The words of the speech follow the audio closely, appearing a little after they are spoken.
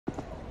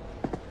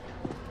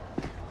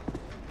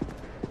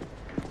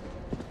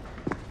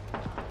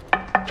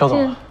赵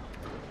总，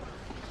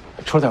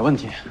出了点问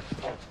题。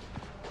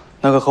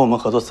那个和我们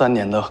合作3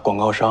年的广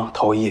告商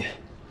陶艺，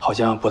好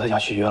像不太想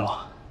续约了。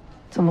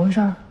怎么回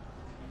事？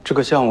这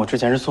个项目之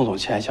前是宋总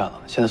签下的，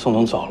现在宋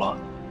总走了，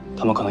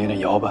他们可能有点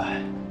摇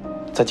摆。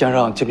再加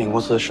上精品公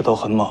司势头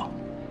很猛，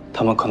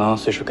他们可能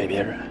随时给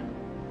别人。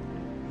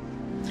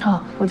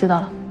好，我知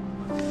道了。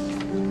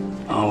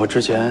我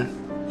之前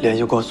联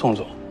系过宋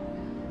总，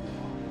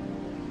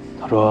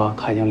他说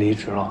他已经离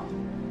职了，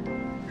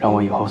让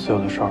我以后所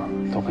有的事儿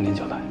都跟您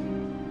交代。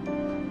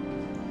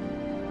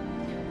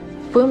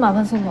不用麻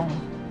烦宋总了，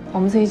我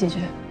们自己解决。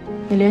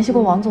你联系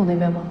过王总那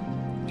边吗？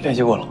联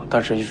系过了，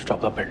但是一直找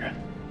不到本人。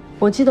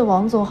我记得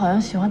王总好像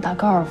喜欢打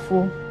高尔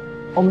夫，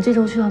我们这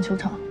周去趟球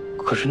场。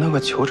可是那个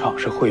球场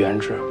是会员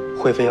制，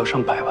会费要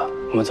上100万，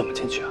我们怎么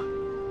进去啊？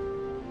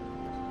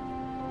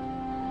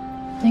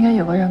应该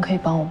有个人可以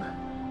帮我们。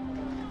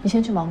你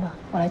先去忙吧，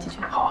我来解决。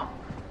好啊。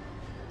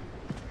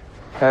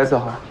哎，子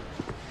豪，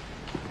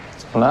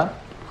怎么了？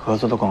合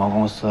作的广告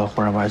公司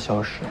忽然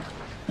消失，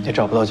也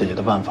找不到解决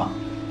的办法。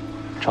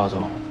赵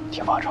总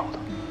挺发愁的。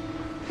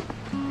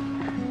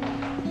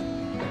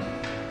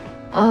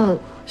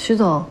徐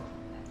总，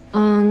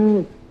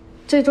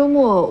这周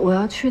末我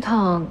要去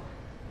趟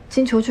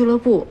金球俱乐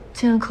部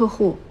见客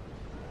户，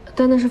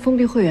但那是封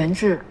闭会员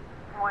制。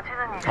我记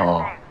得你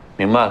哦，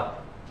明白了。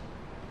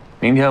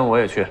明天我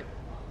也去，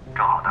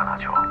正好打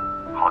球，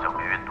好久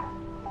没运动。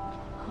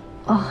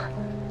哦，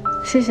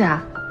谢谢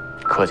啊。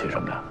客气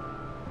什么呀？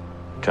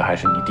这还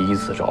是你第一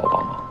次找我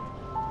帮忙，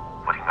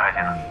我挺开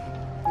心的。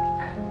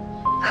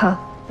好，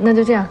那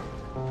就这样。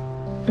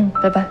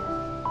拜拜。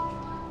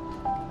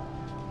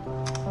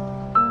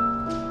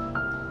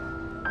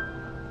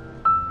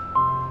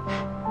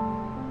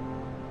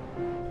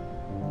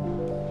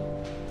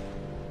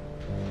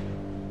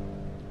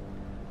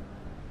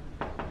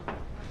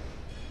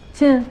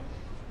进。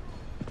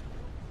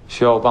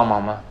需要我帮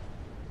忙吗？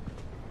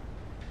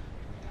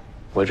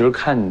我这是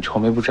看你愁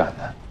眉不展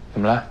的，怎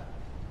么了？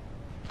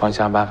帮你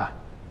想想办法。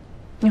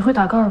你会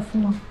打高尔夫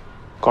吗？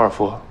高尔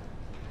夫，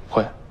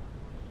会。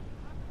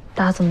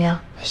打得怎么样？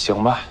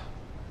行吧，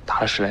打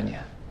了10来年。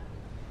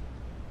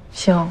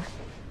行，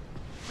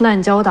那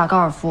你教我打高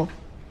尔夫，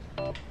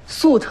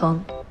速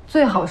成，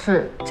最好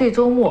是这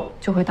周末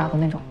就会打的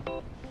那种。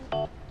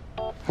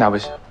那不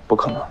行，不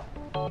可能。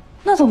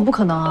那怎么不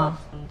可能啊？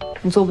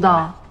你做不到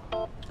啊？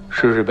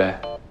试试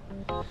呗。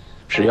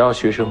只要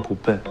学生不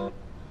笨，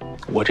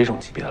我这种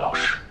级别的老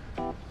师，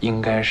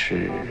应该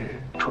是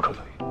绰绰有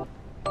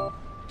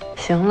余。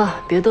行了，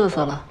别嘚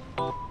瑟了，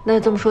那就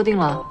这么说定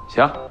了。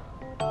行，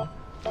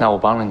那我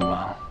帮了你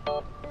忙，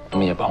你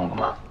们也帮我个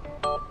忙。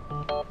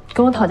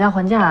跟我讨价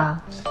还价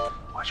啊？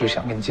我就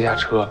想给你借下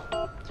车，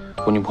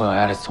我女朋友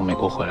爱丽丝从美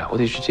国回来，我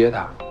得去接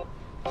她。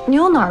你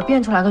由哪儿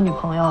变出来个女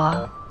朋友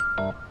啊？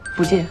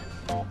不借。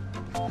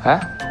哎，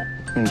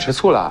你吃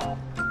醋了？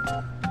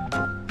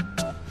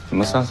怎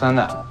么酸酸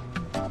的？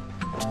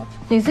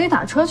你自己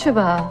打车去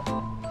呗，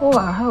我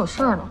晚上还有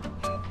事儿呢。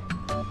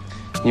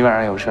你晚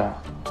上有事儿？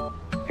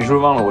你是不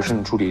是忘了我是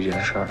你助理这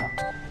件事儿了？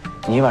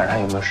你晚上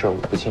有没有事我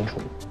不清楚。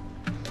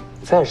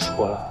再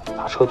说了，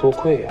打车多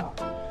贵呀！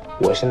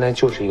我现在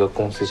就是一个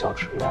公司小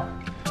职员，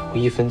我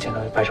1分钱都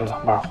得掰成2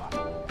半花。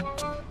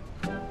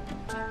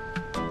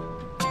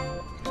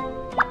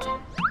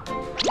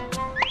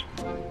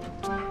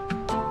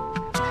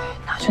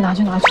拿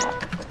去。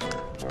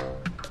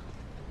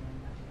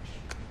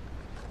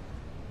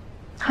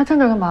还站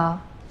这干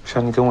嘛？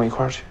想你跟我一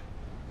块儿去。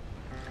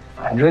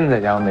反正你在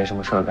家又没什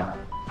么事儿干，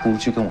不如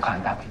去跟我看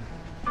看大美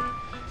女。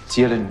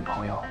接了女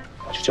朋友，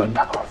我就教你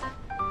打高尔夫。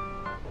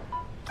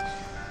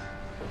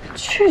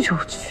去就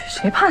去，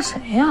谁怕谁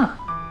呀？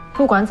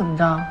不管怎么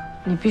着，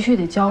你必须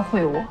得教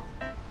会我。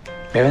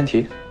没问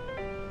题。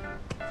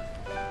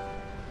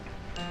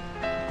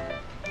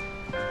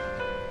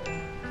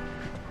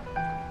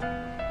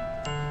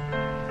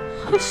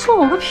还送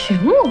我个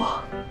苹果。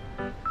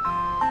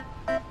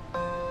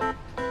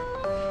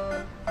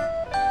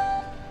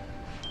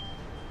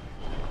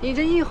你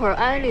这一会儿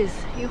爱丽丝，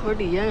一会儿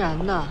李嫣然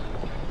的，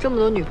这么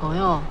多女朋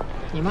友，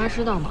你妈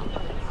知道吗？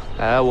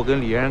哎，我跟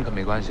李嫣然可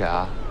没关系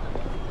啊，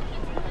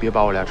别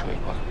把我俩扯一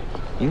块儿，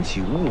引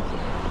起误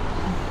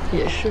会。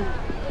也是，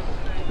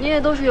你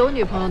也都是有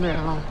女朋友的人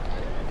了。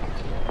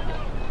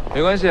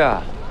没关系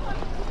啊，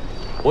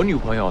我女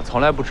朋友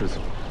从来不吃醋，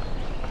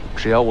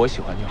只要我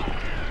喜欢就好。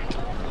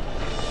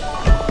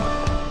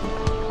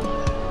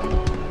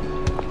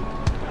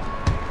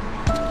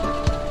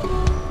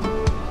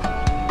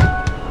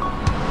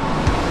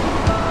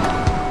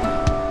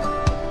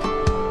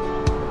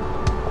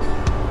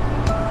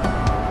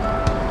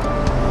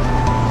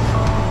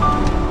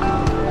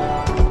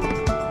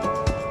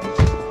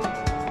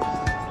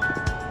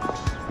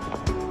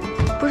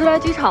不是来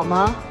机场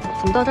吗？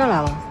怎么到这儿来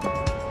了？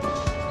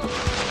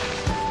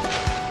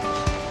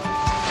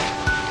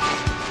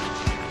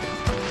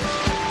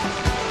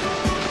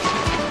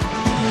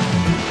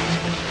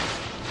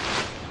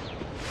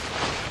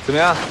怎么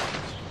样？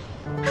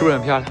是不是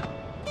很漂亮？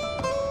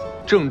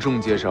郑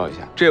重介绍一下，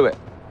这位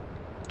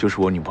就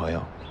是我女朋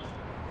友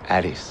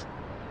Alice，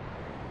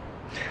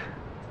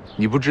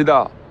 你不知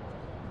道，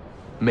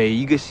每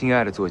一个心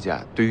爱的作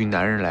家对于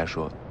男人来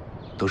说，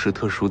都是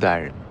特殊的爱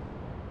人吗？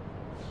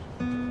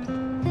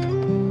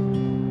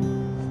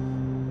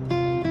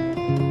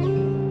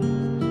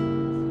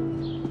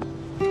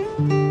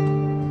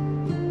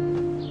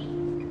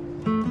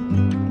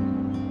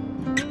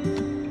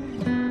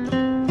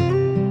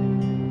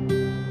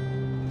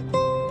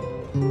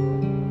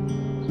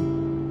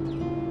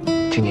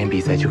今年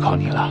比赛就靠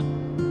你了，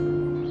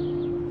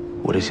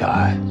我的小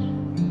爱，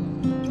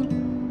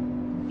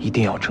一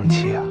定要争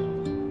气啊！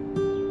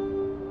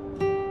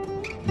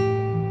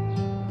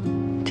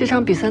这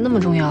场比赛那么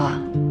重要啊？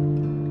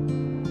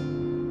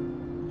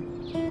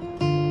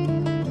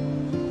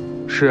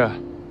是啊，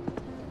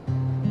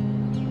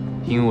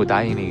因为我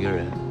答应了一个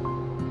人，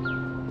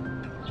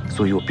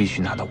所以我必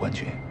须拿到冠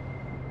军。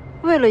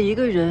为了一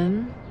个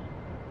人，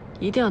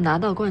一定要拿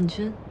到冠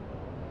军，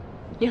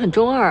你很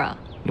中二啊！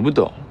你不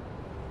懂，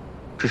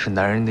这是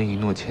男人的一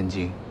诺千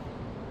金。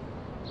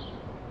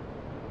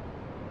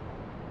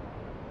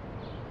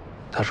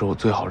他是我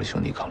最好的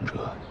兄弟康哲。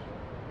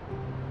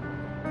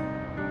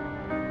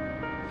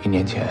1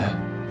年前，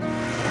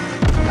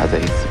他在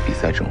一次比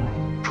赛中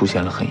出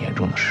现了很严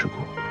重的事故，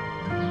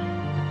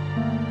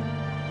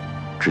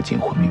至今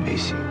昏迷未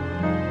醒。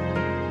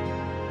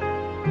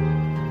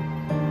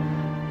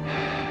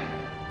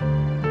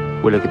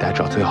为了给他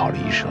找最好的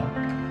医生，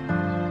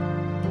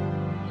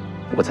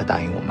我才答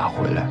应我妈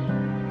回来，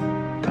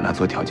跟他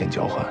做条件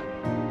交换。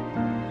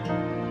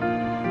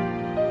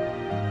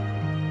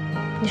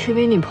你是因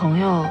为女朋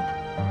友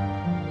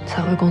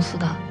才回公司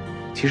的？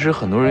其实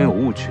很多人有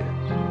误区，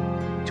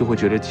就会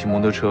觉得骑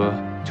摩托车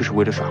就是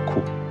为了耍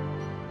酷。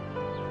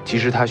其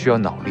实他需要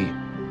脑力、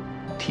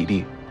体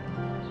力。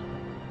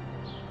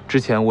之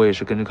前我也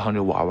是跟着康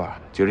哲玩玩，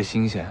觉得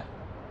新鲜，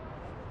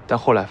但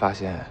后来发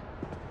现，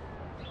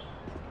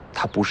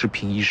他不是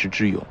凭一时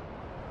之勇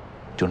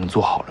就能做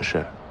好的事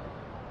儿。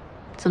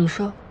怎么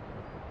说？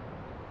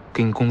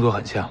跟你工作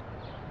很像，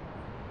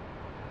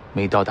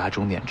没到达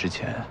终点之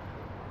前，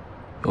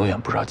永远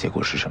不知道结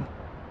果是什么。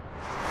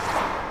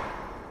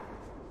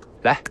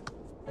来，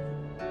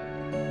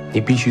你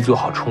必须做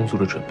好充足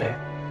的准备，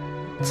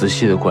仔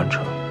细的贯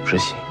彻执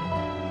行。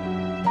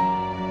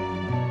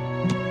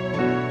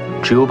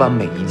只有把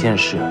每一件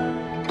事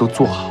都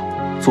做好、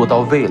做到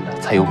位了，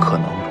才有可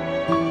能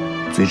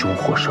最终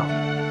获胜。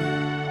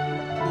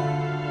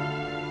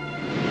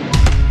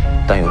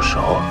但有时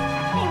候，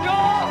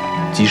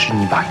即使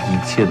你把一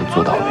切都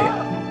做到位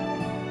了，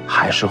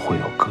还是会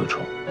有各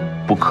种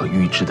不可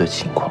预知的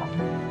情况。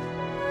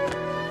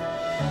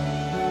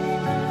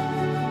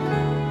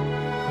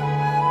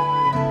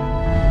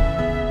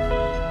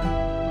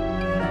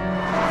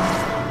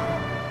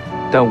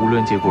但无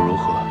论结果如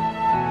何，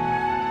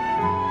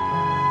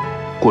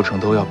过程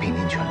都要拼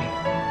尽全力。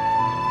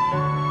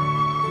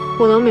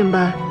我能明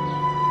白，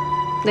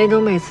那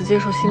种每次接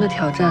受新的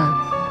挑战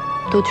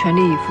都全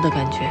力以赴的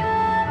感觉，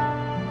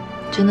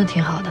真的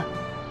挺好的。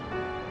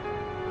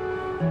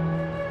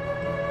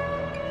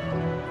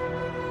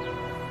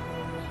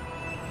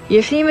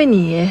也是因为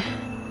你，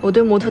我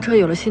对摩托车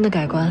有了新的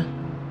改观。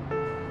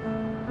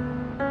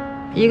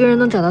一个人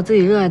能找到自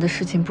己热爱的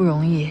事情不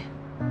容易，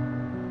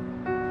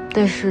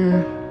但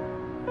是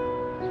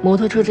摩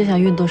托车这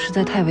项运动实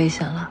在太危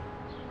险了，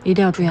一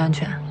定要注意安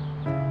全。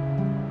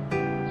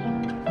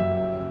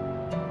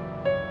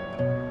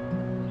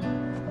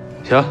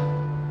行，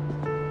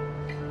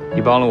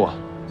你帮了我，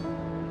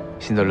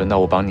现在轮到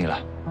我帮你了。